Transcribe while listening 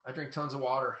I drink tons of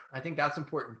water. I think that's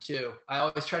important too. I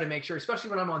always try to make sure, especially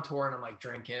when I'm on tour and I'm like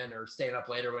drinking or staying up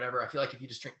late or whatever, I feel like if you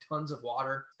just drink tons of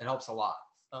water, it helps a lot.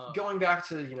 Going back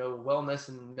to, wellness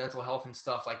and mental health and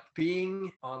stuff, like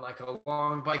being on like a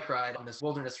long bike ride on this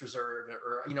wilderness reserve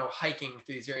or hiking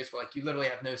through these areas where like you literally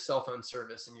have no cell phone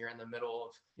service and you're in the middle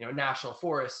of, national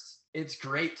forests. It's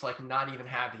great to like not even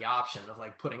have the option of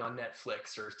like putting on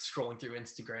Netflix or scrolling through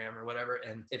Instagram or whatever.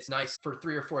 And it's nice for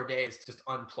 3 or 4 days to just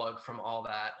unplug from all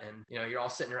that. And, you're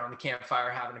all sitting around the campfire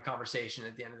having a conversation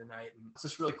at the end of the night. And it's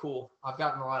just really cool. I've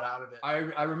gotten a lot out of it.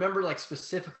 I remember like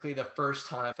specifically the first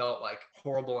time I felt like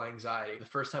horrible anxiety. The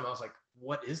first time I was like,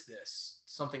 what is this?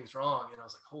 Something's wrong. And I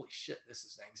was like, holy shit, this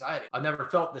is anxiety. I've never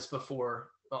felt this before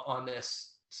on this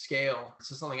scale. It's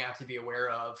just something I have to be aware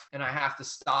of. And I have to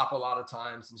stop a lot of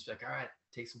times and just be like, all right,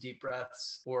 take some deep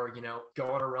breaths or,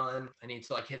 go on a run. I need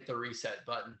to like hit the reset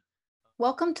button.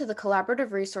 Welcome to the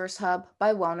Collaborative Resource Hub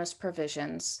by Wellness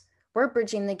Provisions. We're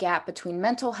bridging the gap between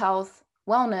mental health,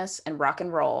 wellness, and rock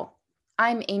and roll.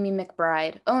 I'm Amy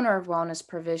McBride, owner of Wellness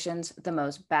Provisions, the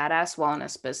most badass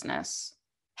wellness business.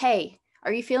 Hey,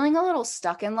 are you feeling a little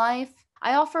stuck in life?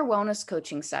 I offer wellness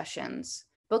coaching sessions.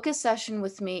 Book a session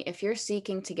with me if you're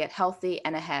seeking to get healthy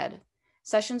and ahead.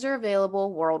 Sessions are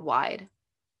available worldwide.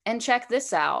 And check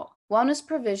this out. Wellness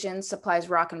Provisions supplies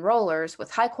rock and rollers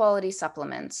with high-quality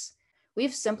supplements.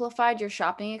 We've simplified your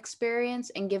shopping experience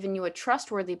and given you a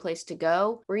trustworthy place to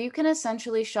go where you can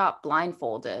essentially shop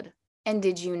blindfolded. And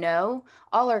did you know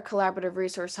all our Collaborative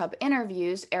Resource Hub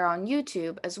interviews air on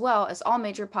YouTube as well as all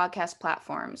major podcast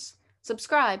platforms?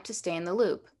 Subscribe to stay in the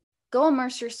loop. Go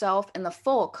immerse yourself in the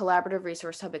full Collaborative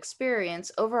Resource Hub experience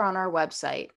over on our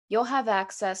website. You'll have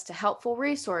access to helpful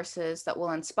resources that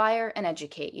will inspire and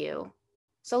educate you.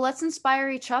 So let's inspire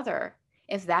each other.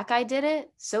 If that guy did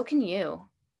it, so can you.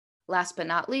 Last but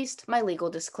not least, my legal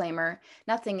disclaimer.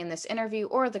 Nothing in this interview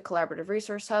or the Collaborative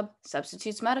Resource Hub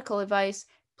substitutes medical advice.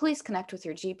 Please connect with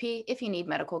your GP if you need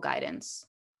medical guidance.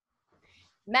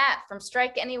 Matt from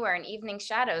Strike Anywhere and Evening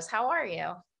Shadows, how are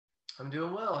you? I'm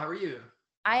doing well. How are you?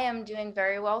 I am doing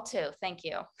very well too. Thank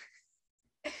you.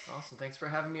 Awesome. Thanks for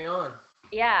having me on.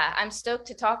 Yeah, I'm stoked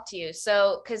to talk to you.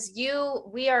 So, because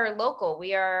we are local,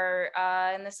 we are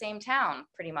in the same town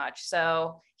pretty much.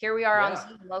 So here we are on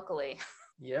Zoom locally.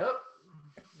 Yep.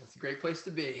 That's a great place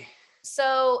to be.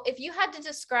 So if you had to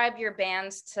describe your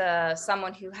bands to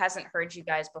someone who hasn't heard you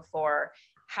guys before,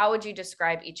 how would you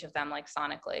describe each of them like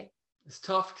sonically? It's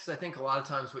tough because I think a lot of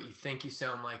times what you think you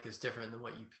sound like is different than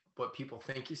what people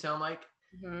think you sound like.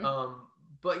 Mm-hmm.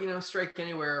 But Strike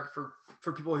Anywhere,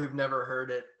 for people who've never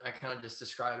heard it, I kind of just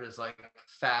describe it as like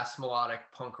fast melodic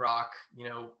punk rock.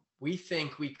 We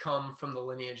think we come from the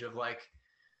lineage of like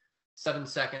 7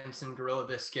 Seconds and Gorilla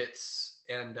Biscuits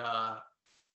and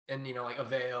like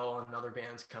Avail and other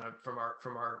bands kind of from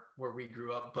our where we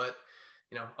grew up. But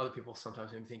other people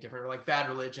sometimes maybe think different. Or like Bad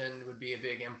Religion would be a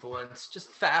big influence. Just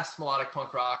fast melodic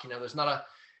punk rock.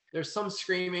 There's some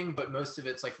screaming, but most of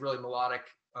it's like really melodic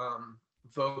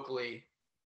vocally,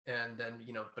 and then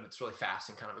but it's really fast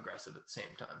and kind of aggressive at the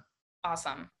same time.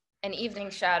 Awesome. And Evening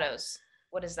Shadows,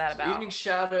 what is that about? Evening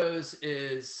Shadows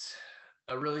is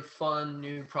a really fun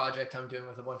new project I'm doing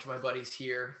with a bunch of my buddies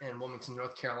here in Wilmington,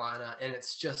 North Carolina, and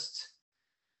it's just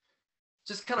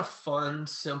kind of fun,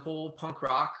 simple punk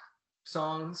rock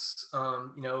songs.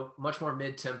 Much more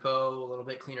mid-tempo, a little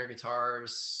bit cleaner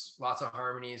guitars, lots of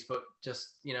harmonies, but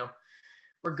just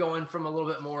we're going from a little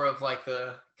bit more of like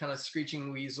the kind of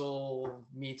Screeching Weasel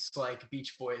meets like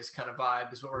Beach Boys kind of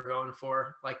vibe is what we're going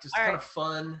for. Like just kind of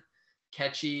fun,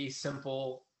 catchy,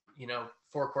 simple,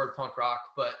 4-chord punk rock,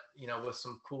 but with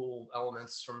some cool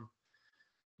elements from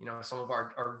some of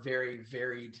our very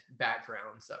varied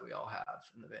backgrounds that we all have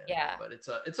in the band. Yeah. But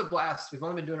it's a blast. We've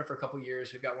only been doing it for a couple of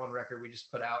years. We've got one record we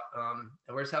just put out, and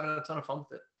we're just having a ton of fun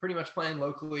with it. Pretty much playing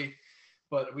locally,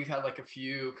 but we've had like a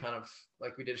few kind of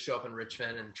like we did a show up in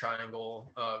Richmond and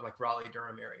Triangle, like Raleigh,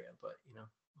 Durham area. But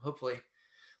hopefully a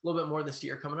little bit more this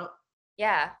year coming up.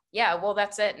 Yeah. Well,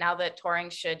 that's it. Now that touring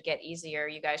should get easier,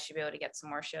 you guys should be able to get some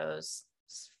more shows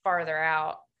farther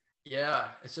out. Yeah,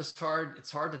 it's just hard.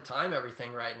 It's hard to time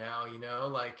everything right now,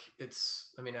 like as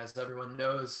everyone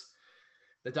knows,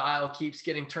 the dial keeps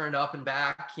getting turned up and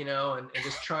back, and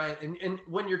just trying. And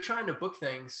when you're trying to book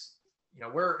things,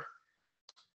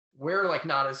 we're like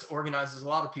not as organized as a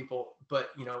lot of people, but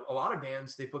a lot of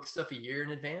bands, they book stuff a year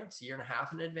in advance, a year and a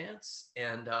half in advance,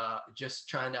 and just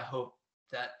trying to hope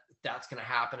that that's going to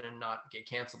happen and not get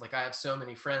canceled. Like I have so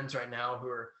many friends right now who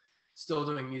are still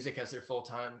doing music as their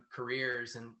full-time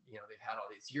careers, and they've had all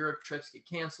these Europe trips get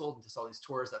canceled and just all these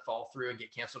tours that fall through and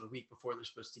get canceled a week before they're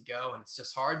supposed to go, and it's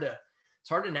just hard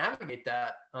to navigate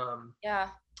that. Yeah.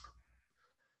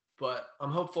 but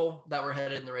I'm hopeful that we're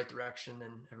headed in the right direction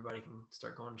and everybody can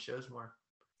start going to shows more.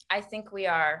 I think we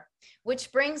are,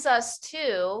 which brings us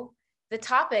to the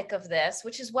topic of this,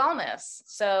 which is wellness.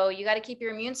 So you got to keep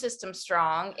your immune system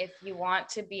strong if you want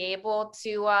to be able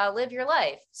to live your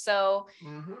life. So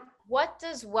what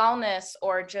does wellness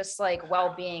or just like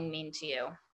well-being mean to you?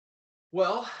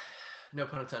 Well, no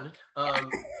pun intended.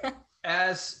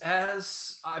 As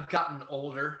I've gotten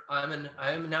older, I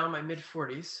am now in my mid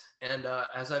 40s, and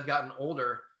as I've gotten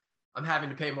older, I'm having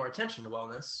to pay more attention to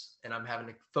wellness, and I'm having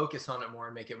to focus on it more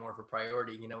and make it more of a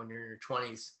priority. You know, when you're in your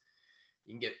 20s,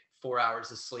 you can get 4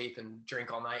 hours of sleep and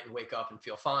drink all night and wake up and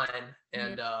feel fine.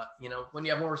 And you know, when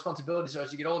you have more responsibilities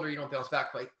as you get older, you don't bounce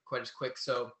back quite as quick.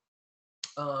 So,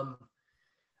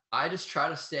 I just try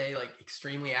to stay like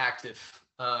extremely active.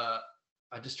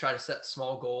 I just try to set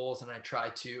small goals, and I try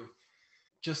to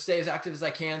just stay as active as I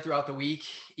can throughout the week.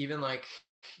 Even like,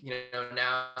 you know,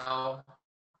 now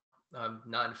I'm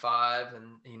 9 to 5, and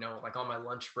you know, like on my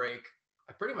lunch break,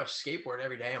 I pretty much skateboard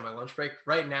every day on my lunch break.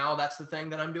 Right now, that's the thing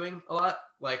that I'm doing a lot.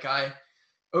 Like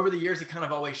over the years, it kind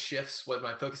of always shifts what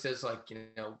my focus is. Like, you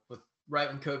know, right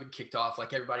when COVID kicked off,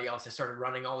 like everybody else, I started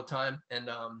running all the time. And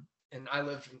I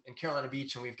live in Carolina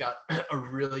Beach, and we've got a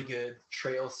really good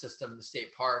trail system in the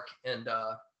state park. And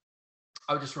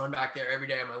I would just run back there every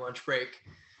day on my lunch break.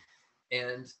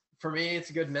 And for me, it's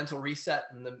a good mental reset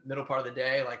in the middle part of the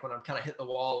day, like when I'm kind of hitting the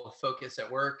wall of focus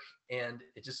at work, and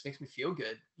it just makes me feel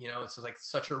good. You know, it's like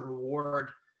such a reward.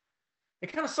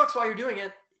 It kind of sucks while you're doing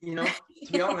it, you know,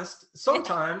 to be honest.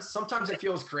 Sometimes it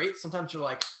feels great. Sometimes you're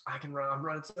like, I'm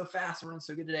running so fast, I'm running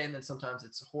so good today. And then sometimes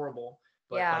it's horrible,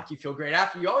 but like you feel great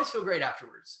after. You always feel great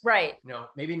afterwards. Right. You know,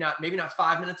 maybe not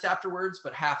 5 minutes afterwards,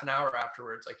 but half an hour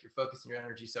afterwards, like you're focusing your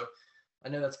energy. So I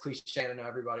know that's cliche. I know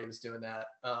everybody was doing that.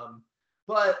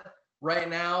 But right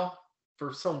now,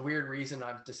 for some weird reason,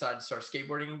 I've decided to start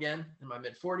skateboarding again in my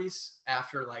mid 40s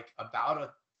after like about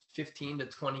a 15 to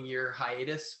 20 year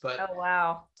hiatus. But oh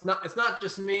wow, it's not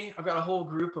just me. I've got a whole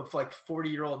group of like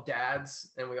 40-year-old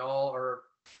dads, and we all are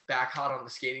back hot on the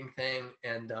skating thing.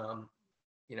 And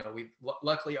you know,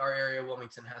 luckily our area,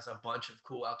 Wilmington, has a bunch of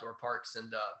cool outdoor parks,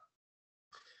 and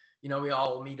you know, we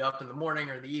all meet up in the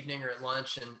morning or the evening or at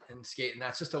lunch and skate. And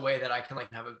that's just a way that I can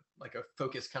like have a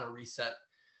focused kind of reset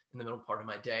in the middle part of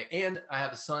my day. And I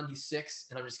have a son, he's 6,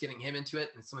 and I'm just getting him into it,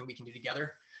 and it's something we can do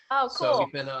together. Oh, cool. So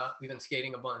we've been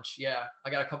skating a bunch. Yeah. I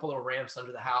got a couple little ramps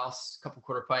under the house, a couple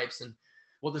quarter pipes, and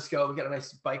we'll just go. We got a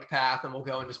nice bike path, and we'll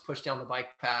go and just push down the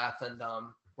bike path, and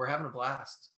we're having a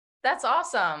blast. That's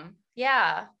awesome.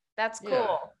 Yeah, that's cool.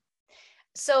 Yeah.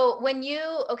 So when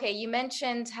you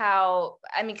mentioned how,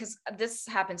 I mean, because this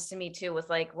happens to me too with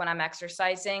like when I'm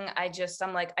exercising,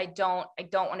 I'm like, I don't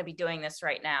want to be doing this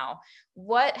right now.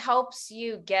 What helps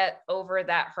you get over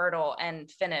that hurdle and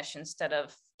finish instead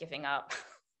of giving up?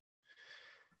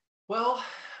 Well,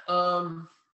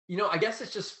 you know, I guess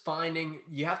it's just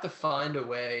you have to find a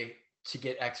way to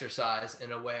get exercise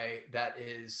in a way that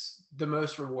is the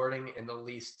most rewarding and the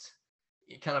least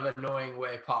kind of annoying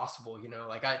way possible. You know,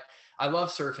 like I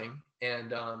love surfing,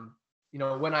 and you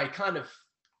know, when I kind of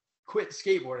quit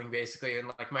skateboarding basically in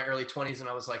like my early 20s, and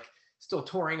I was like still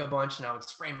touring a bunch, and I would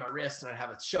sprain my wrist, and I'd have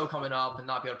a show coming up and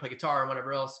not be able to play guitar or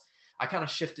whatever else, I kind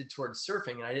of shifted towards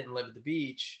surfing, and I didn't live at the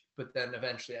beach. But then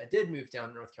eventually I did move down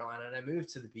to North Carolina, and I moved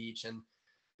to the beach, and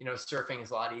you know, surfing is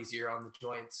a lot easier on the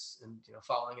joints and, you know,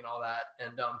 falling and all that.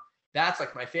 And that's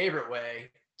like my favorite way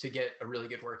to get a really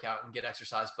good workout and get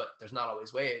exercise, but there's not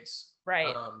always waves.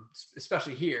 Right.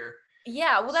 Especially here.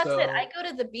 Yeah, well, that's it. I go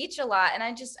to the beach a lot, and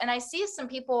I see some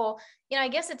people, you know, I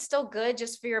guess it's still good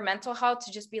just for your mental health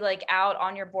to just be like out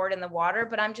on your board in the water,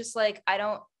 but I'm just like, I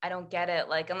don't get it.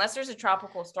 Like, unless there's a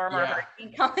tropical storm or a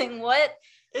hurricane coming, what?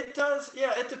 It does.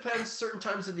 Yeah, it depends. Certain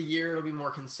times of the year, it'll be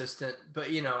more consistent,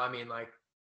 but you know, I mean, like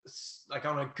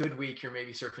on a good week, you're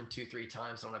maybe surfing 2-3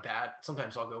 times. On a bad,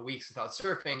 sometimes I'll go weeks without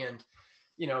surfing, and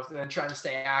you know, then trying to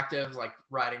stay active, like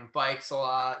riding bikes a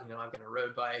lot. You know, I've got a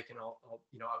road bike, and I'll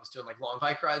you know, I was doing like long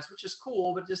bike rides, which is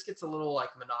cool, but it just gets a little like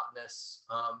monotonous,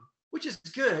 which is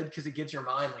good because it gives your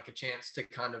mind like a chance to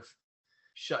kind of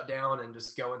shut down and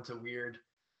just go into weird,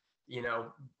 you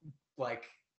know, like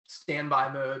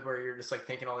standby mode where you're just like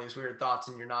thinking all these weird thoughts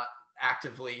and you're not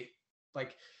actively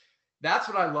like. That's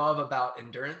what I love about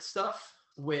endurance stuff,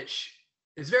 which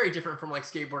is very different from like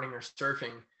skateboarding or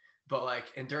surfing. But like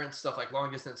endurance stuff, like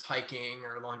long distance hiking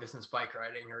or long distance bike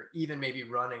riding, or even maybe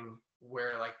running,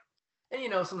 where like, and you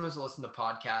know, sometimes I'll listen to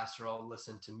podcasts or I'll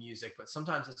listen to music, but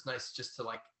sometimes it's nice just to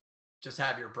like, just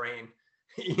have your brain,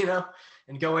 you know,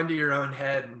 and go into your own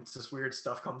head, and it's just weird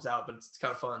stuff comes out, but it's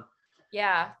kind of fun.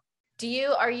 Yeah.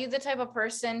 Are you the type of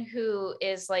person who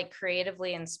is like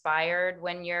creatively inspired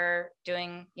when you're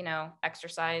doing,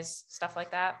 exercise, stuff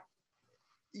like that?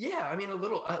 Yeah, I mean a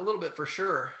little bit for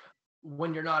sure.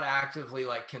 When you're not actively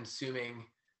like consuming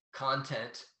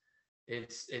content,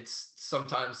 it's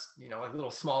sometimes, like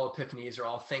little small epiphanies, or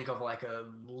I'll think of like a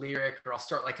lyric, or I'll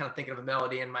start like kind of thinking of a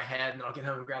melody in my head, and then I'll get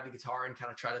home and grab the guitar and kind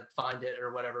of try to find it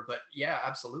or whatever. But yeah,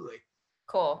 absolutely.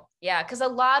 Cool. Yeah. Because a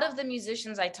lot of the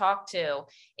musicians I talk to,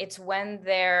 it's when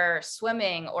they're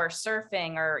swimming or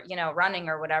surfing or, running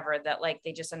or whatever, that like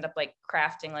they just end up like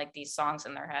crafting like these songs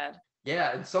in their head.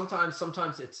 Yeah, and sometimes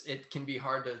it can be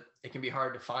hard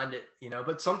to find it,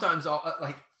 but sometimes I'll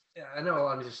like, I know a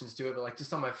lot of musicians do it, but like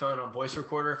just on my phone on voice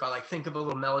recorder, if I like think of a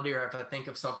little melody, or if I think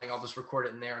of something, I'll just record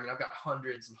it in there. I mean, I've got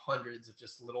hundreds and hundreds of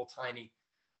just little tiny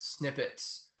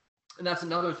snippets. And that's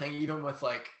another thing, even with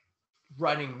like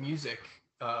writing music,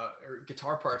 or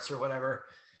guitar parts or whatever,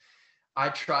 I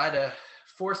try to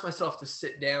force myself to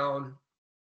sit down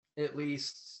at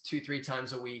least 2-3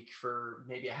 times a week for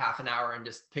maybe a half an hour and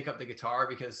just pick up the guitar,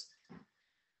 because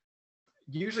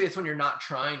usually it's when you're not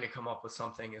trying to come up with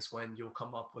something is when you'll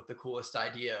come up with the coolest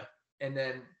idea. And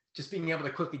then just being able to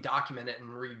quickly document it and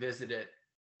revisit it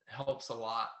helps a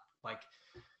lot. Like,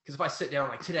 because if I sit down,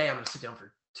 like today, I'm going to sit down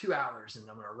for 2 hours and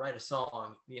I'm going to write a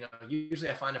song,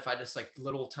 usually I find if I just like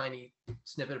little tiny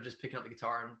snippet of just picking up the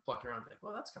guitar and plucking around, like,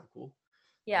 well, that's kind of cool.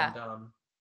 Yeah. And,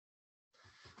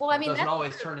 well, I mean, it doesn't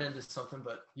always turn into something,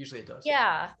 but usually it does.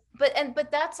 Yeah. But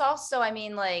that's also, I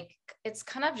mean, like, it's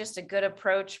kind of just a good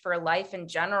approach for life in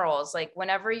general. It's like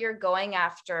whenever you're going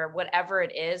after whatever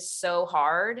it is so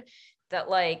hard that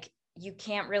like you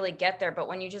can't really get there, but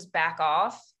when you just back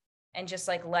off and just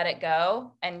like let it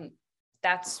go, and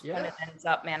that's when it ends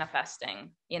up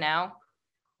manifesting,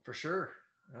 For sure.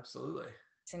 Absolutely.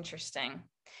 It's interesting.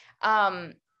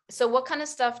 So what kind of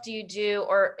stuff do you do,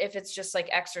 or if it's just like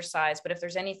exercise, but if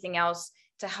there's anything else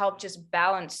to help just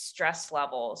balance stress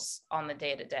levels on the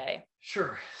day to day?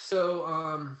 Sure.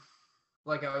 So,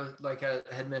 like I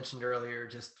had mentioned earlier,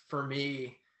 just for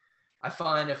me, I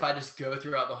find if I just go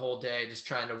throughout the whole day just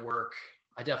trying to work,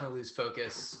 I definitely lose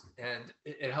focus, and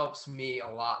it helps me a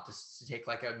lot just to take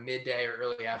like a midday or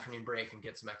early afternoon break and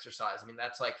get some exercise. I mean,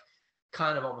 that's like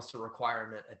kind of almost a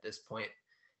requirement at this point.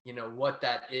 What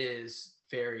that is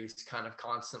varies kind of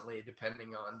constantly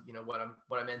depending on, what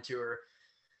I'm into, or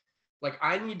like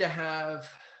I need to have,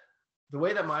 the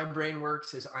way that my brain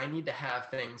works is I need to have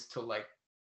things to like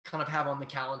kind of have on the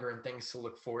calendar and things to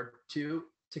look forward to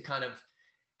kind of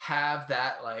have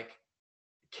that like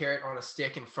carrot on a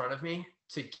stick in front of me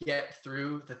to get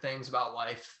through the things about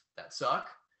life that suck.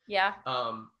 Yeah.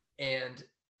 And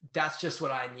that's just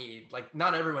what I need. Like,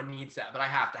 not everyone needs that, but I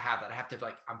have to have that. I have to,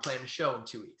 like, I'm playing a show in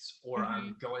 2 weeks, or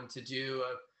I'm going to do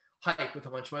a hike with a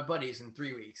bunch of my buddies in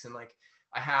 3 weeks. And like,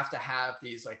 I have to have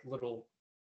these like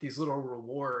these little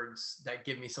rewards that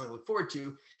give me something to look forward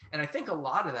to. And I think a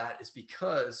lot of that is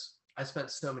because I spent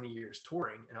so many years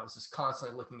touring, and I was just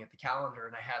constantly looking at the calendar,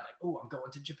 and I had like, oh, I'm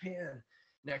going to Japan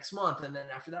next month. And then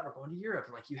after that, we're going to Europe.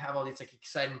 And like, you have all these like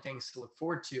exciting things to look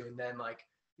forward to. And then like,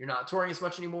 you're not touring as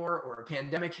much anymore, or a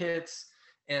pandemic hits,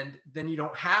 and then you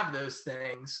don't have those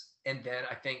things. And then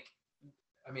I think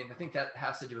that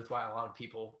has to do with why a lot of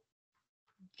people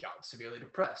got severely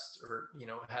depressed, or,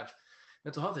 have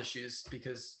mental health issues,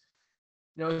 because,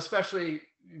 especially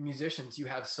musicians, you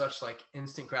have such like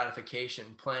instant gratification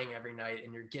playing every night,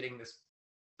 and you're getting this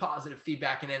positive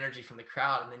feedback and energy from the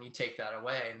crowd. And then you take that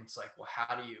away, and it's like, well,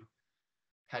 how do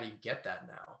you get that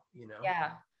now?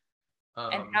 Yeah.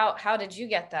 And how did you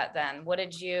get that then? What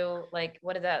did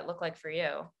that look like for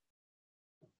you?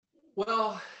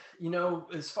 Well,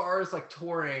 as far as like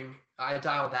touring, I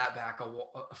dialed that back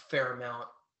a fair amount,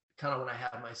 kind of when I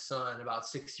had my son about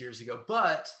 6 years ago.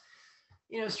 But,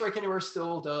 Strike Anywhere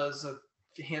still does a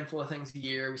handful of things a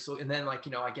year. And then like,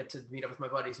 I get to meet up with my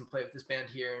buddies and play with this band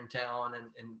here in town,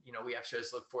 and we have shows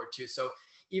to look forward to. So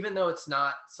even though it's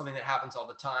not something that happens all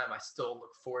the time, I still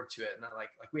look forward to it. And I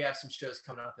like we have some shows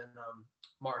coming up in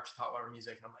March with Hot Water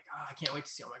Music, and I'm like, I can't wait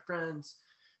to see all my friends.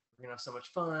 We're gonna have so much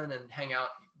fun and hang out,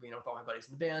 with all my buddies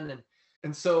in the band.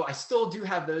 And so I still do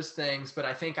have those things, but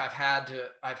I think I've had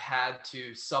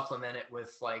to supplement it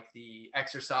with like the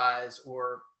exercise,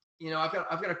 or I've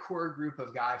got a core group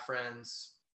of guy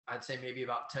friends. I'd say maybe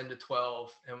about 10 to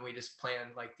 12, and we just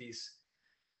plan like these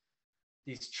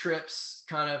trips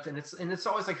kind of, and it's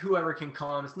always like whoever can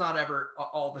come. It's not ever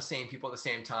all the same people at the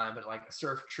same time, but like a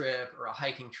surf trip or a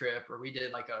hiking trip, or we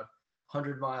did like a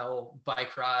 100-mile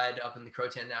bike ride up in the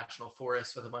Croatan National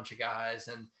Forest with a bunch of guys,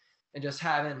 and just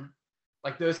having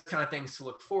like those kind of things to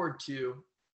look forward to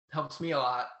helps me a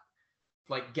lot.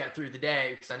 like get through the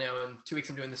day, because I know in 2 weeks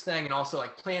I'm doing this thing, and also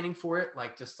like planning for it,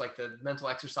 like just like the mental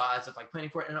exercise of like planning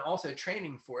for it and also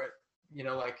training for it.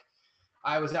 Like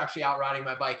I was actually out riding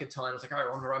my bike a ton. I was like, all right,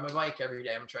 well, I'm gonna ride my bike every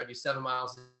day. I'm gonna try to do 7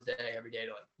 miles a day every day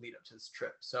to like lead up to this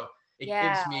trip. So it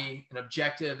gives me an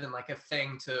objective and like a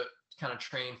thing to kind of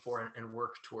train for and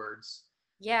work towards.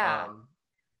 Yeah.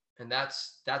 And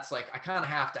that's like, I kind of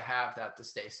have to have that to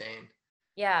stay sane.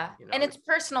 Yeah. And it's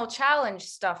personal challenge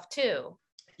stuff too.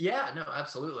 Yeah, no,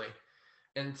 absolutely.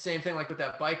 And same thing like with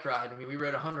that bike ride. I mean, we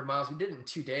rode 100 miles. We did it in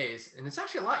 2 days, and it's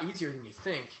actually a lot easier than you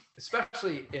think,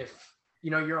 especially if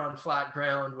you're on flat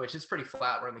ground, which is pretty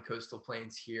flat. We're in the coastal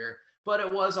plains here, but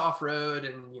it was off road,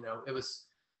 and it was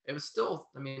still.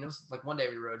 I mean, it was like one day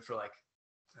we rode for like,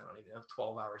 I don't even know,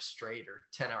 12 hours straight or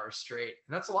 10 hours straight,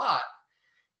 and that's a lot.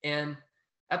 And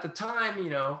at the time,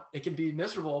 it can be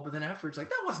miserable, but then afterwards, like,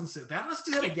 that wasn't so bad. Let's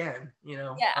do that again.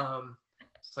 Yeah.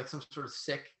 It's like some sort of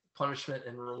sick punishment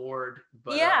and reward.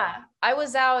 But I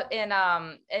was out in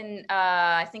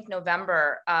I think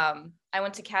November. I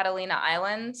went to Catalina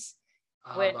Islands.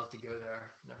 I'd love to go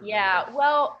there.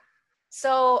 Well,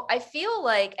 so I feel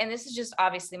like, and this is just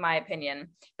obviously my opinion,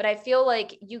 but I feel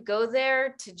like you go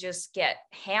there to just get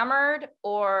hammered,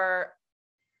 or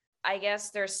I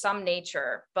guess there's some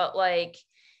nature, but like,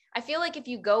 I feel like if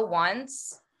you go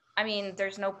once, I mean,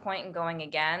 there's no point in going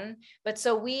again. But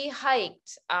so we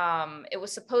hiked. It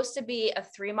was supposed to be a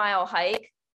 3-mile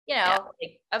hike,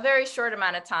 like a very short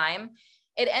amount of time.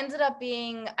 It ended up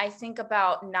being, I think,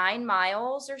 about 9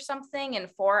 miles or something in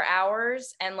 4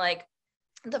 hours. And like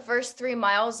the first 3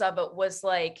 miles of it was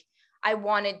like, I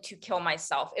wanted to kill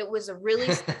myself. It was a really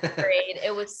grade.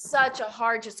 It was such a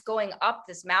hard just going up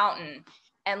this mountain.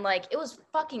 And like, it was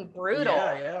fucking brutal.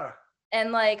 Yeah.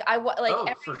 And like,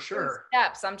 every for sure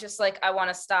steps, I'm just like, I want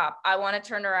to stop. I want to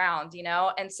turn around,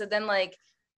 And so then like,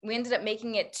 we ended up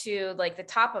making it to like the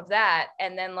top of that.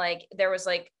 And then like, there was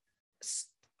like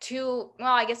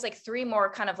 3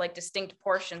 more kind of like distinct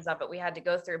portions of it we had to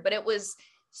go through, but it was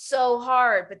so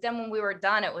hard. But then when we were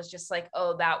done, it was just like,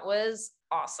 oh, that was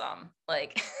awesome.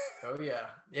 Like, oh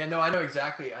yeah. No, I know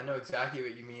exactly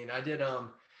what you mean. I did,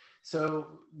 so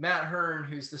Matt Hearn,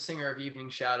 who's the singer of Evening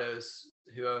Shadows,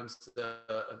 who owns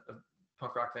a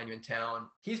punk rock venue in town,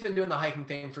 he's been doing the hiking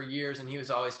thing for years, and he was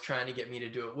always trying to get me to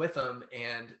do it with him.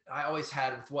 And I always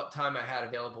had, with what time I had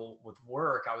available with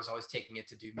work, I was always taking it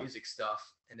to do music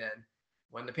stuff. And then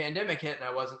when the pandemic hit and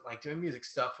I wasn't like doing music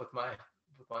stuff with my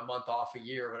month off a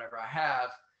year or whatever I have,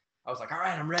 I was like, all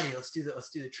right, I'm ready. Let's do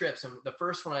the trips. And the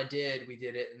first one we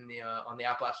did it in the on the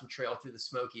Appalachian Trail through the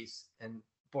Smokies and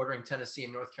bordering Tennessee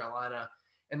and North Carolina.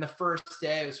 And the first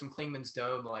day, it was from Clingman's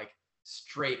Dome, like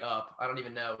straight up. I don't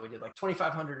even know. We did like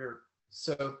 2,500 or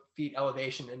so feet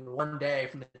elevation in one day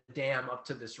from the dam up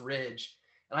to this ridge.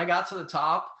 And I got to the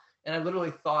top, and I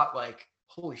literally thought, like,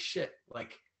 holy shit,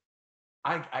 like,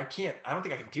 I don't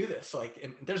think I can do this. Like,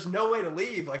 and there's no way to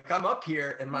leave. Like, I'm up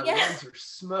here and my legs are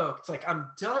smoked. It's like, I'm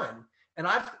done. And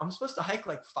I'm supposed to hike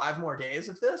like 5 more days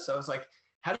of this. So I was like,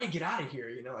 how do you get out of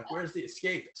here? Like, where's the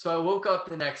escape? So I woke up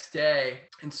the next day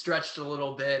and stretched a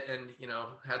little bit and,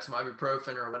 had some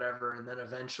ibuprofen or whatever. And then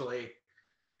eventually,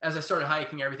 as I started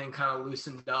hiking, everything kind of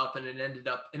loosened up, and it ended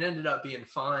up being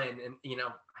fine. And,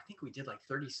 I think we did like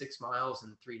 36 miles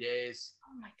in 3 days.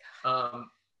 Oh my God.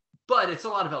 But it's a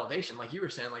lot of elevation. Like you were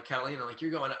saying, like Catalina, like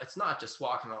you're going, it's not just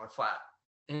walking on a flat,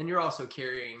 and you're also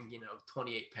carrying,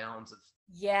 28 pounds of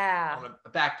on a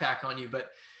backpack on you.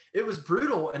 But it was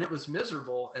brutal and it was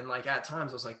miserable. And like at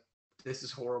times I was like, this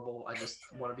is horrible. I just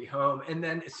want to be home. And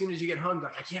then as soon as you get home, you're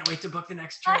like, I can't wait to book the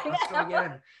next trip. Let's go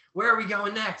again. Where are we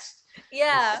going next?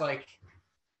 Yeah. It's like,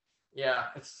 yeah,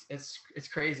 it's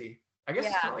crazy. I guess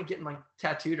it's kind of like getting like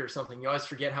tattooed or something. You always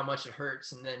forget how much it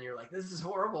hurts. And then you're like, this is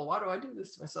horrible. Why do I do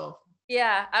this to myself?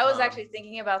 Yeah. I was actually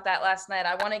thinking about that last night.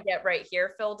 I want to get right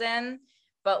here filled in,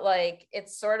 but like,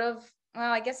 it's sort of,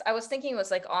 well, I guess I was thinking it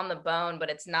was like on the bone, but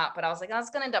it's not. But I was like, oh, it's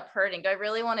going to end up hurting. Do I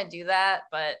really want to do that?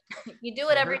 But you do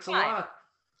it every time. A lot.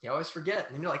 You always forget.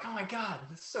 And you're like, oh my God,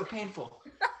 this is so painful.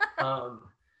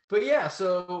 But yeah,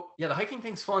 so yeah, the hiking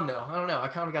thing's fun though. I don't know.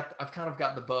 I've kind of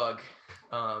got the bug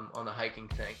on the hiking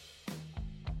thing.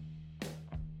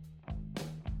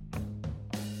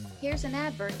 Here's an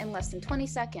advert in less than 20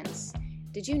 seconds.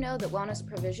 Did you know that Wellness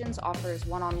Provisions offers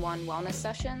one-on-one wellness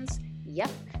sessions? Yep.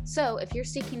 So if you're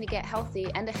seeking to get healthy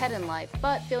and ahead in life,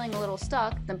 but feeling a little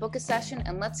stuck, then book a session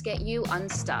and let's get you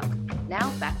unstuck.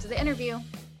 Now back to the interview.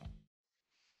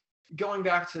 Going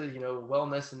back to,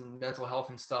 wellness and mental health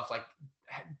and stuff, like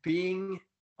being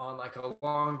on like a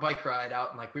long bike ride out,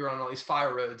 and like we were on all these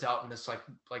fire roads out in this like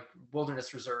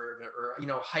wilderness reserve, or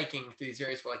hiking through these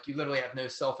areas where like you literally have no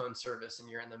cell phone service and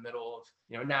you're in the middle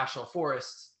of national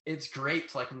forests. It's great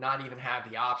to like not even have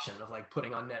the option of like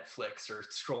putting on Netflix or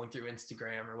scrolling through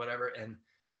Instagram or whatever. And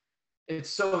it's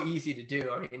so easy to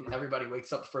do. I mean, everybody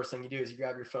wakes up, the first thing you do is you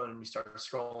grab your phone and you start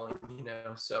scrolling,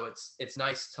 so it's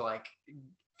nice to like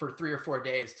for 3 or 4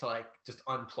 days to like just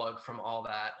unplug from all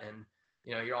that. And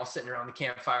you're all sitting around the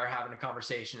campfire having a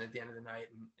conversation at the end of the night,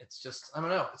 and it's just, I don't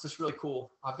know, it's just really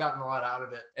cool. I've gotten a lot out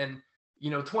of it. And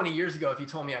 20 years ago, if you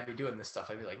told me I'd be doing this stuff,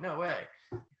 I'd be like, no way.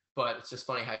 But it's just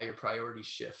funny how your priorities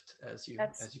shift as you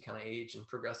kind of age and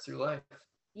progress through life.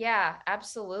 Yeah,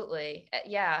 absolutely.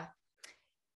 Yeah.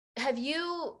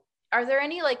 Are there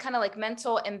any like kind of like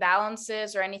mental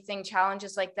imbalances or anything,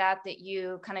 challenges like that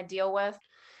you kind of deal with?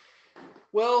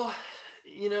 Well,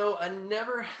 I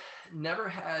never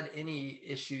had any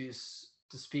issues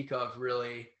to speak of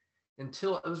really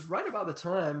until it was right about the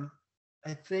time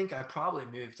I think I probably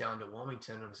moved down to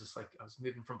Wilmington. It was just like I was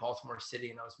moving from Baltimore City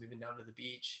and I was moving down to the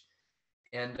beach.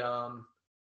 And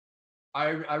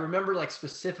I remember like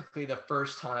specifically the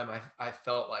first time I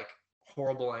felt like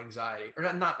horrible anxiety,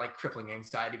 or not like crippling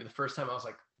anxiety, but the first time I was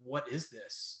like, what is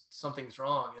this? Something's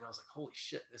wrong. And I was like, holy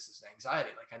shit, this is anxiety.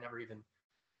 Like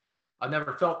I've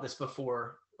never felt this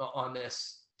before on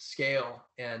this scale.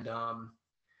 And,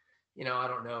 I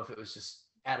don't know if it was just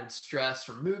added stress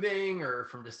from moving or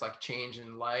from just like change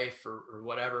in life or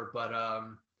whatever. But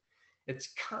it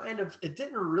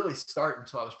didn't really start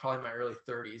until I was probably in my early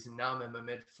 30s, and now I'm in my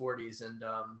mid 40s. And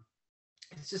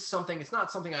it's just it's not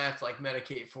something I have to like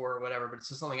medicate for or whatever, but it's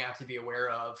just something I have to be aware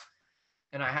of.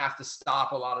 And I have to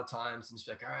stop a lot of times and just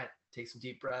be like, all right, take some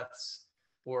deep breaths,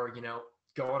 or,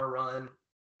 go on a run.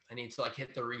 I need to like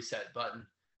hit the reset button.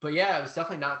 But yeah, it was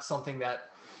definitely not something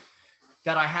that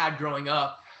I had growing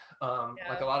up.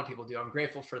 Like a lot of people do. I'm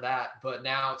grateful for that. But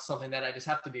now it's something that I just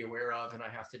have to be aware of, and I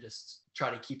have to just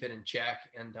try to keep it in check.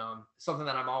 And something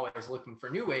that I'm always looking for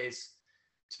new ways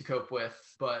to cope with.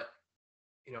 But,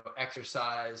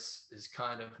 exercise is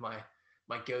kind of my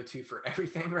go-to for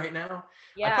everything right now.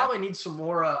 Yeah. I probably need some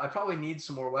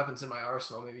more weapons in my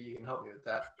arsenal. Maybe you can help me with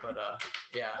that. But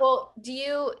yeah. Well,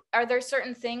 are there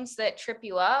certain things that trip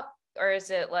you up? Or is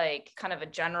it like kind of a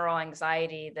general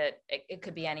anxiety that it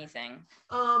could be anything?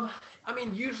 I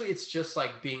mean, usually it's just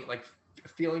like being like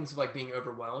feelings of like being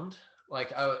overwhelmed.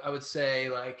 Like I would say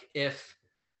like if,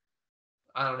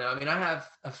 I don't know. I mean, I have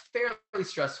a fairly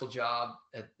stressful job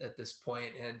at this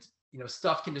point, and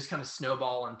stuff can just kind of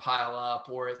snowball and pile up,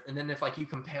 and then if like you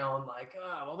compound like,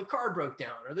 oh, well, the car broke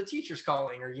down or the teacher's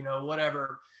calling or,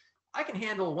 whatever, I can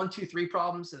handle 1, 2, 3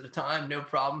 problems at a time, no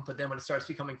problem. But then when it starts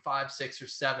becoming 5, 6, or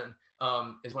 7,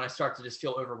 is when I start to just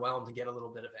feel overwhelmed and get a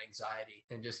little bit of anxiety,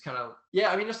 and just kind of,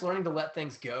 I mean, just learning to let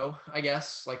things go, I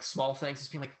guess, like small things,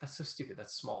 just being like, that's so stupid,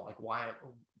 that's small, like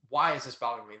why is this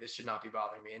bothering me? This should not be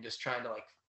bothering me. And just trying to like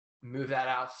move that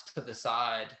out to the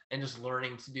side and just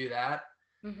learning to do that.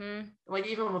 Mm-hmm. Like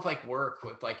even with like work,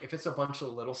 with like if it's a bunch of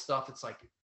little stuff, it's like,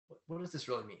 what does this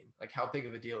really mean? Like how big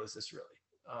of a deal is this really?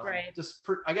 Right.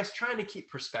 I guess trying to keep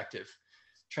perspective,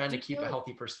 trying to keep a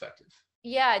healthy perspective.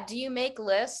 Yeah. Do you make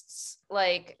lists?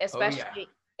 Like, especially,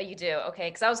 you do? Okay.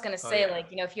 Cause I was going to say like,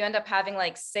 if you end up having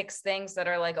like 6 things that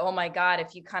are like, oh my God,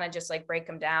 if you kind of just like break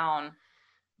them down.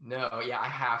 No, yeah, I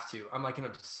have to. I'm like an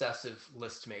obsessive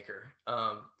list maker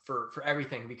for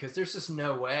everything, because there's just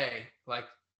no way, like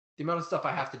the amount of stuff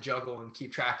I have to juggle and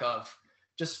keep track of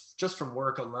just from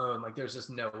work alone, like there's just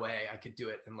no way I could do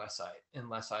it unless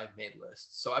I made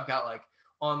lists. So I've got like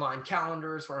online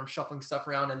calendars where I'm shuffling stuff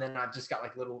around, and then I've just got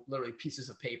like literally pieces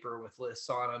of paper with lists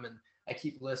on them, and I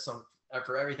keep lists on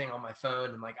for everything on my phone,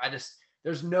 and like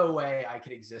there's no way I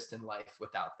could exist in life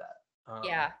without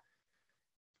that.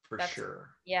 For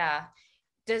sure. Yeah.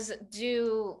 Does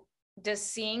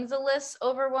seeing the list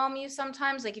overwhelm you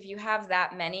sometimes? Like if you have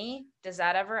that many, does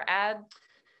that ever add?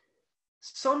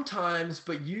 Sometimes,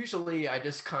 but usually I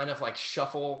just kind of like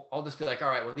shuffle. I'll just be like, all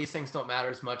right, well, these things don't matter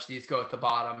as much. These go at the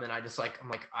bottom. And I'm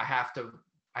like, I have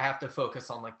to focus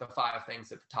on like the 5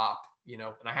 things at the top, and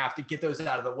I have to get those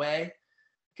out of the way.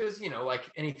 Because,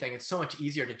 like anything, it's so much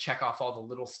easier to check off all the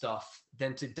little stuff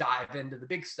than to dive into the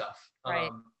big stuff. Right.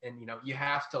 And, you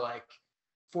have to like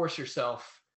force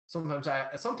yourself. Sometimes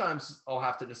I'll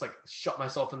have to just like shut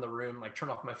myself in the room, like turn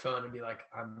off my phone and be like,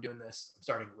 I'm doing this. I'm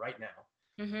starting right now.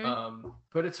 Mm-hmm.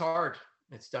 But it's hard.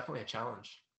 It's definitely a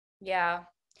challenge. Yeah.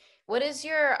 What is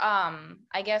your,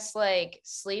 I guess like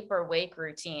sleep or wake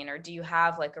routine, or do you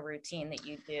have like a routine that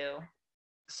you do?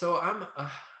 So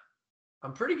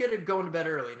I'm pretty good at going to bed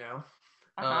early now.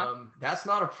 Uh-huh. That's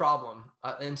not a problem.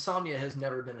 Insomnia has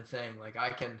never been a thing. Like I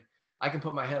can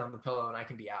put my head on the pillow and I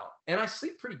can be out. And I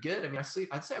sleep pretty good. I mean,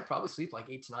 I'd say I probably sleep like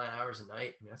 8 to 9 hours a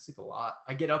night. I mean, I sleep a lot.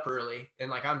 I get up early and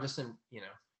like I'm just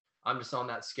on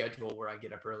that schedule where I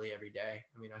get up early every day.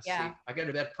 I mean, Yeah. I go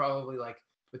to bed probably like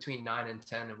between 9 and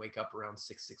 10 and wake up around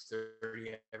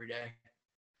 6:30 every day.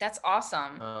 That's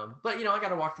awesome. But I got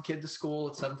to walk the kid to school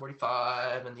at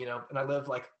 7:45 and I live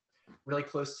like really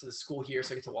close to the school here.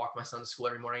 So I get to walk my son to school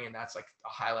every morning. And that's like a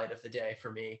highlight of the day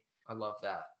for me. I love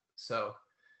that. So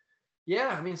yeah,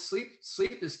 I mean, sleep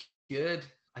is good.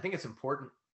 I think it's important,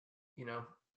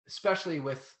 especially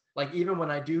with like, even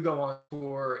when I do go on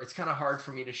tour, it's kind of hard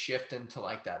for me to shift into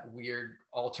like that weird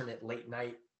alternate late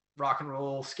night rock and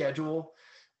roll schedule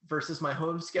versus my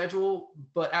home schedule.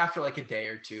 But after like a day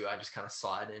or two, I just kind of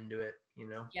slide into it.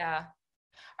 Yeah.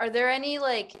 Are there any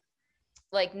like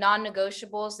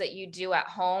non-negotiables that you do at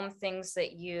home, things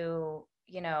that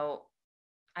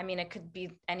I mean, it could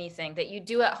be anything that you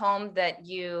do at home that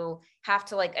you have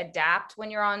to like adapt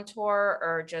when you're on tour,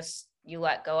 or just you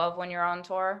let go of when you're on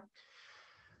tour?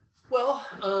 Well,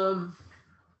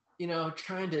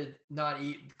 trying to not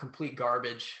eat complete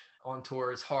garbage on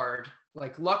tour is hard.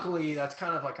 Like, luckily, that's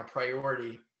kind of like a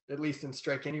priority, at least in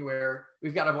Strike Anywhere.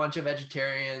 We've got a bunch of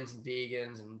vegetarians and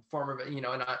vegans and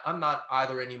and I'm not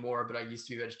either anymore, but I used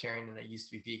to be vegetarian and I used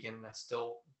to be vegan. And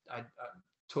I'm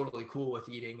totally cool with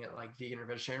eating at like vegan or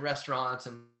vegetarian restaurants.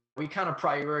 And we kind of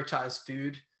prioritize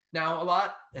food now a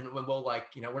lot. And when we'll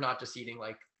we're not just eating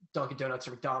like Dunkin' Donuts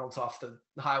or McDonald's off the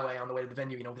highway on the way to the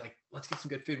venue, we're like, let's get some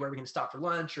good food. Where we can stop for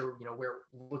lunch, or we're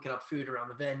looking up food around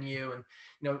the venue,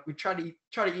 and we try to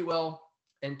eat well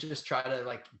and just try to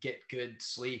like get good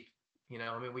sleep.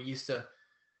 I mean, we used to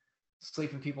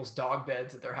sleep in people's dog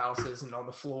beds at their houses and on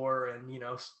the floor,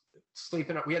 and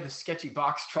sleeping. We had this sketchy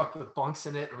box truck with bunks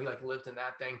in it, and we like lived in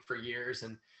that thing for years.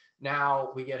 And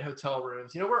now we get hotel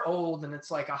rooms. We're old, and it's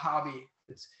like a hobby.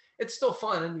 It's still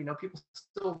fun, and people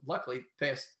still luckily pay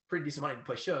us pretty decent money to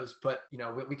play shows, but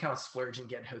we kind of splurge and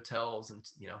get hotels, and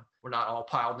we're not all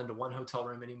piled into one hotel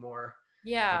room anymore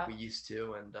Yeah. like we used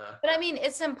to. And But I mean,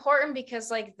 it's important because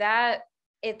like that,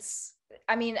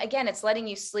 I mean, again, it's letting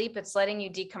you sleep, it's letting you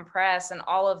decompress, and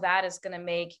all of that is going to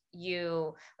make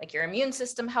you like your immune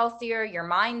system healthier, your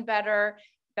mind better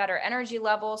energy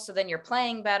levels. So then you're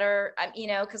playing better,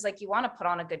 because like you want to put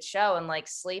on a good show, and like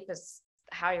sleep is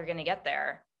how you're going to get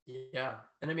there. Yeah.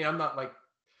 And I mean, I'm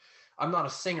not a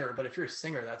singer, but if you're a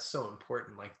singer, that's so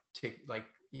important. Like, take like,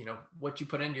 what you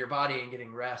put into your body and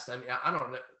getting rest. I mean, I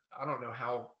don't know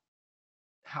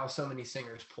how so many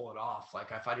singers pull it off.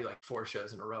 Like, if I do like 4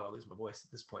 shows in a row, I lose my voice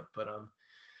at this point.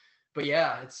 But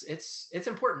yeah, it's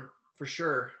important for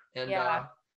sure. And Yeah.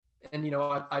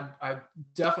 I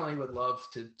definitely would love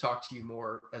to talk to you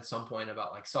more at some point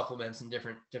about like supplements and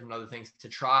different other things to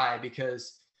try,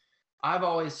 because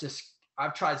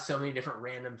I've tried so many different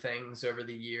random things over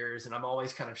the years, and I'm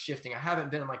always kind of shifting. I haven't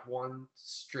been in like one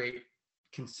straight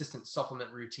consistent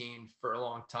supplement routine for a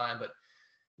long time, but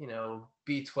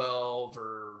B12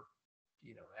 or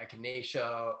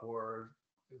echinacea or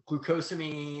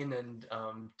glucosamine and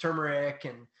turmeric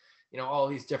and all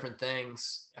these different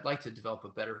things. I'd like to develop a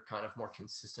better kind of more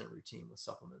consistent routine with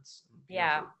supplements,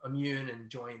 Yeah. for immune and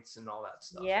joints and all that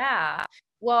stuff. Yeah.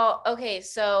 Well, okay.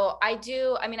 So I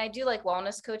do like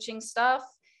wellness coaching stuff.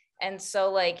 And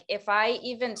so like, if I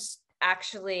even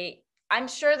actually, I'm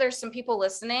sure there's some people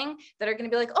listening that are going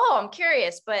to be like, oh, I'm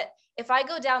curious. But if I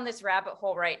go down this rabbit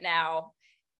hole right now,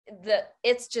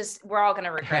 it's just, we're all going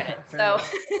to regret it. So,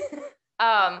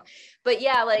 but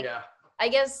yeah, like, Yeah. I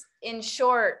guess in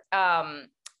short,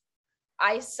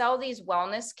 I sell these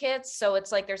wellness kits. So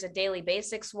it's like there's a daily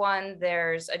basics one,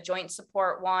 there's a joint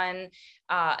support one,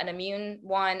 an immune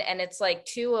one. And it's like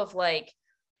 2 of like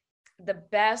the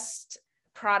best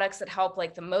products that help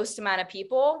like the most amount of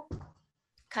people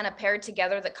kind of paired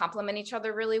together that complement each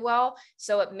other really well.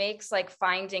 So it makes like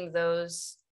finding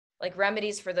those like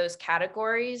remedies for those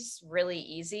categories really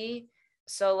easy.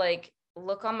 So like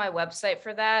look on my website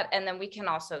for that. And then we can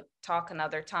also talk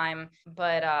another time.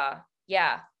 But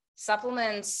yeah,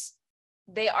 supplements,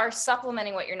 they are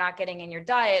supplementing what you're not getting in your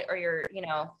diet or your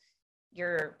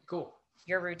Cool.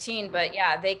 your routine, but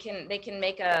yeah, they can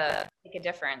make a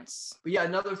difference. But yeah,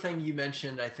 another thing you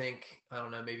mentioned, I think, I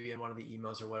don't know, maybe in one of the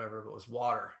emails or whatever, but was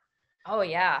water. Oh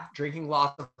yeah. Drinking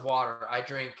lots of water. I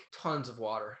drink tons of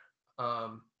water.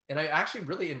 And I actually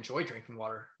really enjoy drinking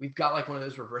water. We've got like one of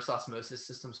those reverse osmosis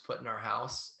systems put in our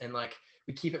house, and like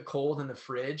we keep it cold in the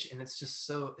fridge, and it's just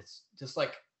so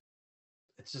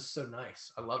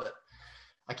nice. I love it.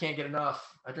 I can't get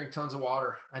enough. I drink tons of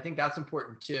water. I think that's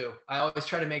important too. I always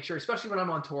try to make sure, especially when I'm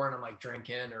on tour and I'm like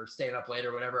drinking or staying up late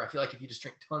or whatever. I feel like if you just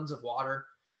drink tons of water,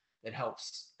 it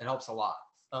helps. It helps a lot.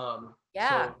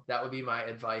 Yeah. So that would be my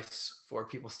advice for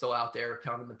people still out there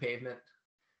pounding the pavement.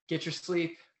 Get your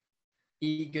sleep,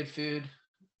 eat good food,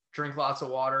 drink lots of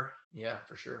water. Yeah,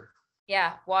 for sure.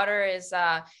 Yeah, water is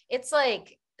it's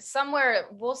like somewhere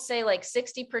we'll say like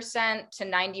 60% to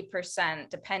 90%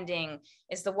 depending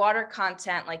is the water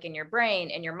content like in your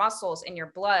brain, in your muscles, in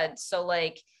your blood. So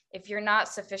like if you're not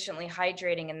sufficiently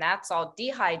hydrating and that's all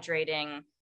dehydrating,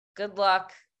 good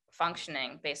luck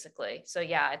functioning basically. So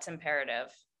yeah, it's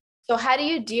imperative. So how do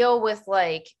you deal with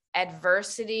like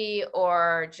adversity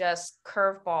or just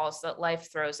curveballs that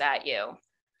life throws at you?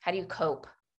 How do you cope?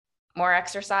 More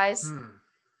exercise? Hmm.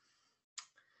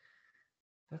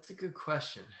 That's a good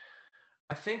question.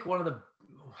 I think one of the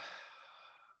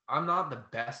I'm not the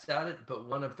best at it, but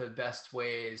one of the best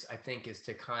ways I think is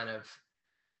to kind of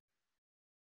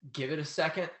give it a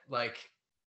second. Like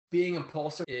being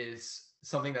impulsive is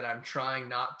something that I'm trying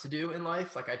not to do in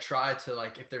life. Like I try to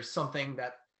like if there's something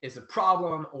that is a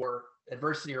problem or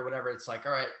adversity or whatever, it's like,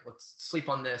 all right, let's sleep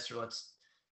on this or let's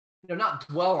not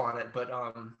dwell on it, but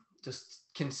just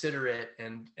consider it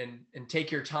and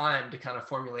take your time to kind of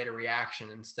formulate a reaction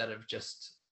instead of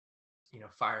just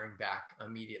firing back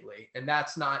immediately. And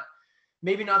that's not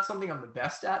maybe not something I'm the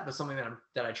best at, but something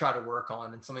that I try to work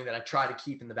on and something that I try to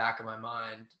keep in the back of my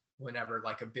mind whenever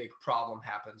like a big problem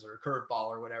happens or a curveball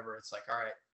or whatever. It's like, all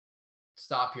right,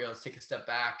 stop here. Let's take a step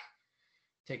back,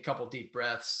 take a couple deep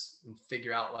breaths and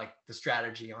figure out like the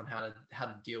strategy on how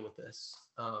to deal with this.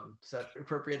 Is that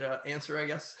appropriate answer, I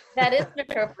guess? That is an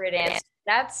appropriate answer.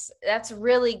 That's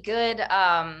really good.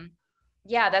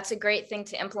 Yeah, that's a great thing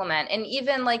to implement. And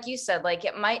even like you said, like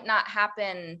it might not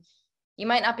happen, you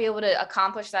might not be able to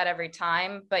accomplish that every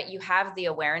time, but you have the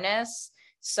awareness.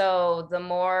 So the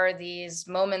more these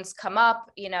moments come up,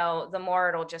 the more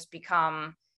it'll just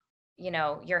become,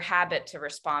 your habit to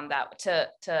respond that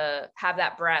to have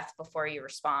that breath before you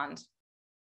respond.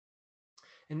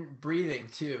 And breathing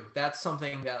too. That's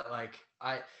something that like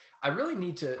I really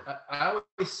need to. I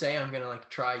always say I'm gonna like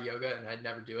try yoga, and I'd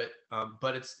never do it.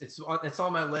 But it's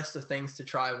on my list of things to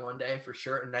try one day for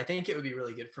sure. And I think it would be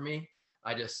really good for me.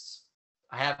 I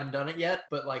haven't done it yet,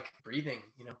 but like breathing,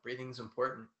 breathing's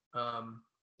important.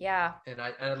 Yeah. And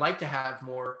I'd like to have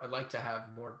more. I'd like to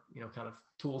have more, kind of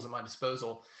tools at my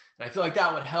disposal. And I feel like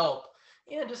that would help.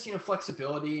 Yeah, just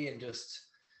flexibility and just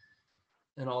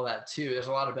and all that too. There's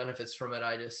a lot of benefits from it.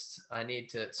 I need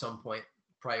to at some point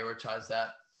prioritize that.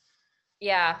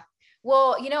 Yeah.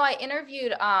 Well, I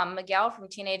interviewed Miguel from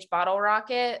Teenage Bottle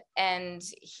Rocket, and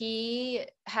he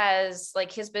has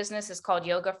like his business is called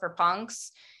Yoga for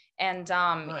Punks. And you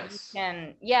Nice.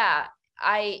 can, yeah,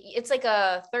 it's like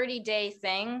a 30-day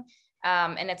thing.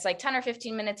 And it's like 10 or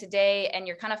 15 minutes a day, and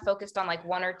you're kind of focused on like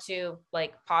one or two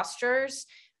like postures,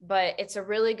 but it's a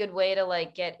really good way to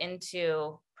like get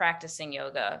into practicing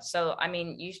yoga. So I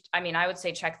would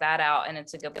say check that out, and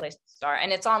it's a good place to start.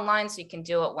 And it's online, so you can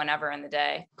do it whenever in the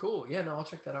day. Cool. Yeah, no, I'll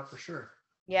check that out for sure.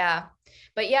 Yeah.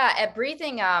 But yeah, at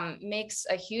breathing makes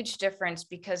a huge difference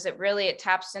because it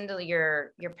taps into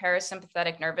your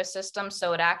parasympathetic nervous system.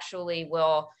 So it actually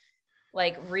will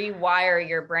like rewire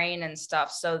your brain and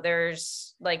stuff. So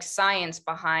there's like science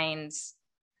behind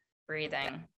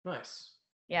breathing. Nice.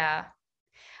 Yeah.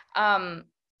 Um,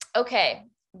 okay.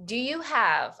 Do you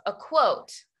have a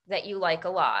quote that you like a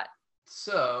lot?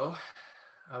 So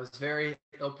I was very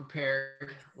ill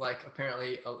prepared, like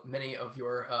apparently many of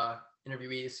your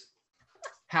interviewees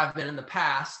have been in the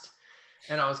past.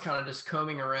 And I was kind of just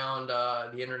combing around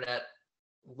the internet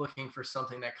looking for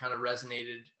something that kind of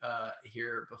resonated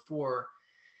here before.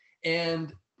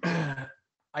 And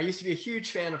I used to be a huge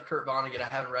fan of Kurt Vonnegut. I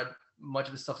haven't read much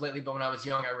of his stuff lately, but when I was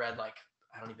young, I read like,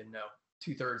 I don't even know,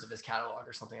 2/3 of his catalog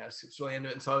or something. I was really into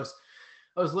it. And so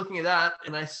I was looking at that,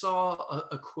 and I saw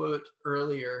a quote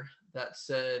earlier that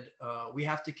said, we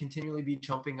have to continually be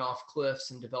jumping off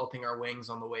cliffs and developing our wings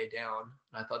on the way down.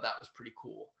 And I thought that was pretty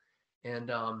cool.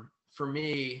 And for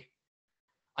me,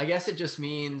 I guess it just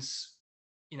means,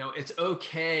 it's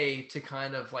okay to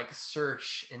kind of like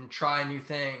search and try new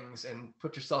things and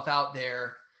put yourself out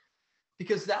there,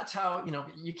 because that's how,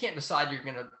 you can't decide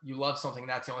you love something.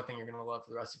 That's the only thing you're going to love for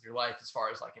the rest of your life, as far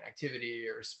as like an activity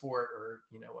or a sport or,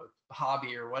 a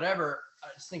hobby or whatever. I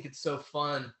just think it's so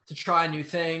fun to try new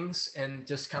things and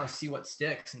just kind of see what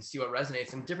sticks and see what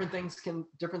resonates. And different things can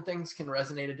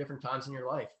resonate at different times in your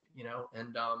life,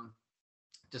 and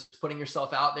just putting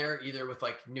yourself out there either with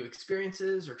like new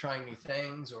experiences or trying new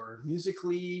things or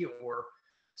musically or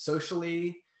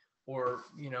socially or,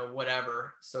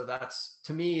 whatever. So that's,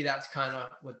 to me, that's kind of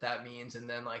what that means. And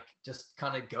then like, just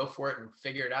kind of go for it and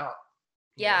figure it out.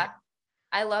 Yeah.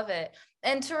 I love it.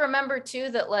 And to remember too,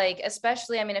 that like,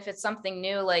 especially, I mean, if it's something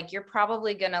new, like you're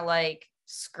probably going to like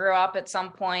screw up at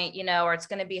some point, or it's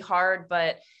going to be hard,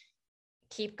 but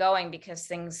keep going because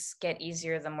things get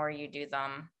easier the more you do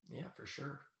them. Yeah, for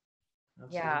sure.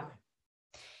 Absolutely. Yeah.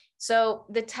 So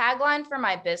the tagline for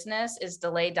my business is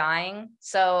delay dying.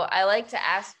 So I like to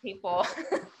ask people,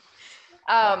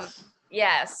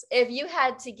 yes, if you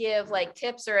had to give like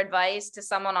tips or advice to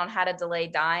someone on how to delay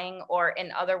dying, or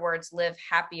in other words, live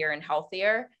happier and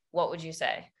healthier, what would you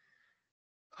say?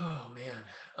 Oh man.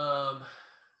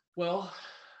 Well,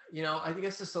 I think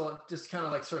it's just kind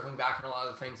of like circling back on a lot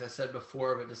of the things I said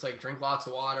before, but just like drink lots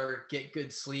of water, get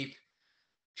good sleep,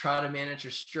 try to manage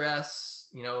your stress,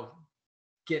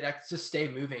 just stay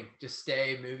moving,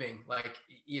 like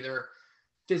either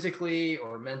physically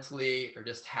or mentally, or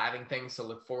just having things to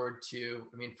look forward to.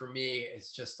 I mean, for me,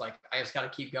 it's just like, I just got to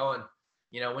keep going.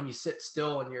 When you sit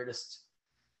still and you're just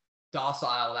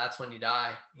docile, that's when you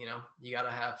die. You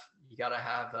gotta have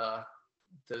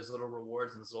those little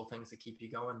rewards and those little things that keep you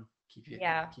going, keep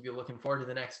you looking forward to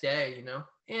the next day,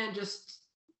 and just,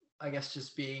 I guess,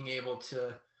 just being able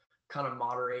to kind of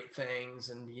moderate things,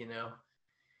 and,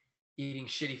 eating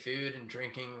shitty food and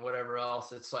drinking whatever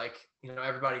else. It's like,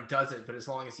 everybody does it, but as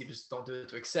long as you just don't do it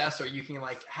to excess, or you can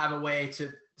like have a way to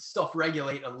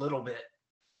self-regulate a little bit,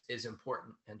 is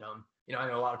important. And, I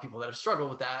know a lot of people that have struggled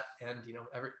with that, and,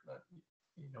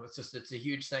 it's a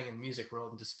huge thing in the music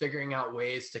world, and just figuring out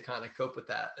ways to kind of cope with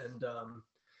that,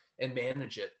 and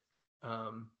manage it,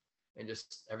 and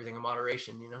just everything in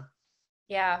moderation,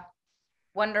 Yeah.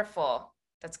 Wonderful.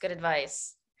 That's good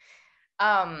advice.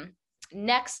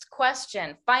 Next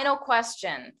question, final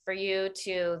question for you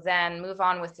to then move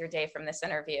on with your day from this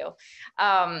interview.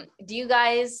 Do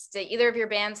either of your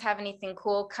bands have anything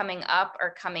cool coming up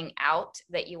or coming out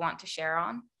that you want to share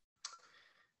on?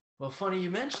 Well, funny you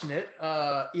mentioned it.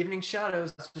 Evening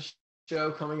Shadows,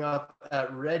 show coming up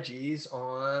at Reggie's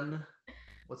on,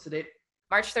 what's the date?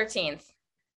 March 13th.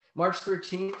 March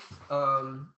 13th.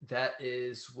 That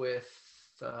is with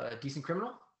Decent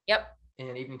Criminal. Yep.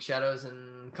 And Evening Shadows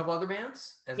and a couple other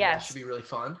bands. And yes, that should be really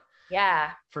fun.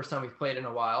 Yeah. First time we've played in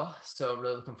a while. So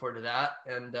really looking forward to that.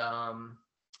 And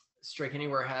Strike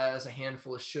Anywhere has a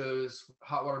handful of shows,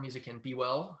 Hot Water Music and Be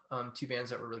Well, two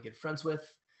bands that we're really good friends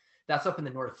with. That's up in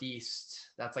the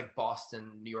Northeast. That's like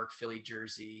Boston, New York, Philly,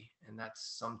 Jersey. And that's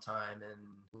sometime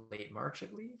in late March, I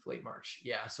believe. Late March.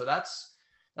 Yeah. So that's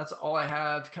all I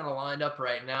have kind of lined up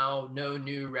right now. No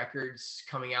new records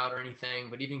coming out or anything,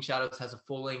 but Evening Shadows has a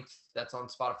full length that's on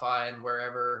Spotify and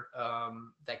wherever,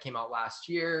 that came out last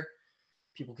year.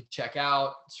 People could check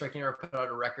out. Strike Anywhere put out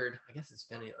a record. I guess it's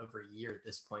been over a year at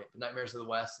this point, but Nightmares of the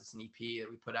West, it's an EP that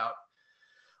we put out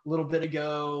a little bit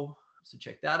ago. So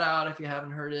check that out if you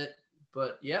haven't heard it.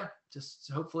 But yeah,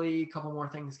 just hopefully a couple more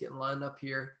things getting lined up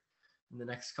here in the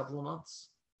next couple of months.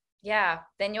 Yeah,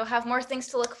 then you'll have more things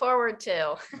to look forward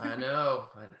to. I know.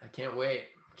 I can't wait.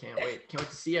 Can't wait to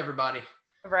see everybody.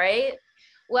 Right?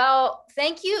 Well,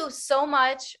 thank you so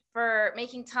much for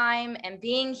making time and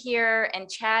being here and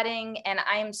chatting. And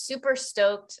I'm super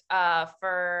stoked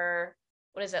for,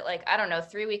 what is it, like, I don't know,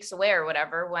 3 weeks away or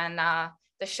whatever, when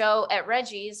the show at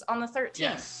Reggie's on the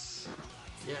 13th.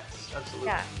 Yes, absolutely.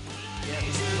 Yeah.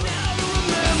 Yeah.